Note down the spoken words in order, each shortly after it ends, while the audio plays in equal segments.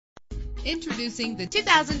Introducing the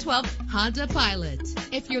 2012 Honda Pilot.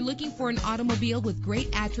 If you're looking for an automobile with great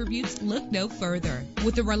attributes, look no further.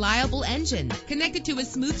 With a reliable engine connected to a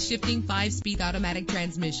smooth shifting 5-speed automatic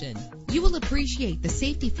transmission, you will appreciate the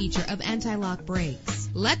safety feature of anti-lock brakes.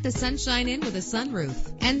 Let the sunshine in with a sunroof,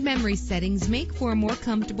 and memory settings make for a more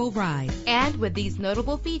comfortable ride. And with these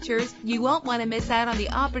notable features, you won't want to miss out on the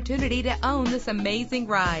opportunity to own this amazing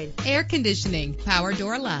ride. Air conditioning, power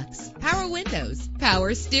door locks, power windows,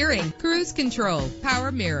 power steering, cruise control,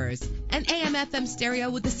 power mirrors, an AM/FM stereo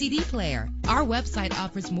with a CD player. Our website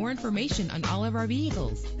offers more information on all of our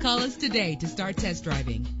vehicles. Call us today to start test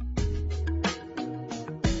driving.